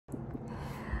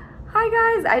Hi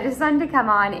guys, I just wanted to come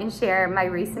on and share my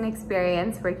recent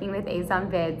experience working with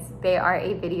AzonVidz. They are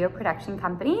a video production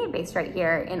company based right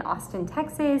here in Austin,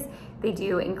 Texas. They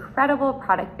do incredible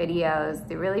product videos.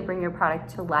 They really bring your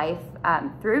product to life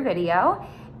through video.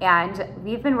 And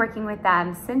we've been working with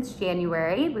them since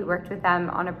January. We worked with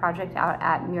them on a project out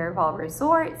at Miraval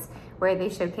Resorts where they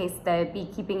showcased the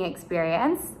beekeeping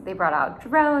experience. They brought out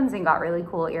drones and got really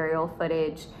cool aerial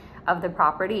footage of the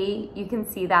property. You can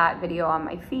see that video on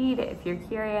my feed if you're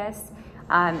curious.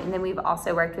 And then we've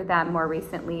also worked with them more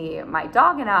recently, my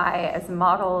dog and I, as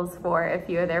models for a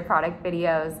few of their product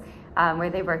videos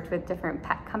where they worked with different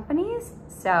pet companies.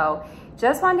 So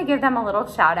just wanted to give them a little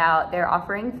shout out. They're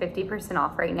offering 50%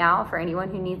 off right now for anyone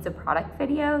who needs a product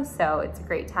video. So it's a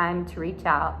great time to reach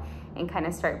out and kind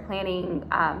of start planning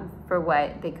for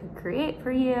what they could create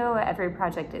for you. Every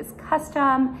project is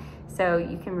custom, so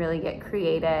you can really get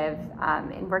creative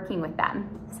in working with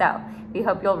them. So we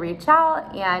hope you'll reach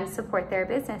out and support their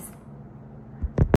business.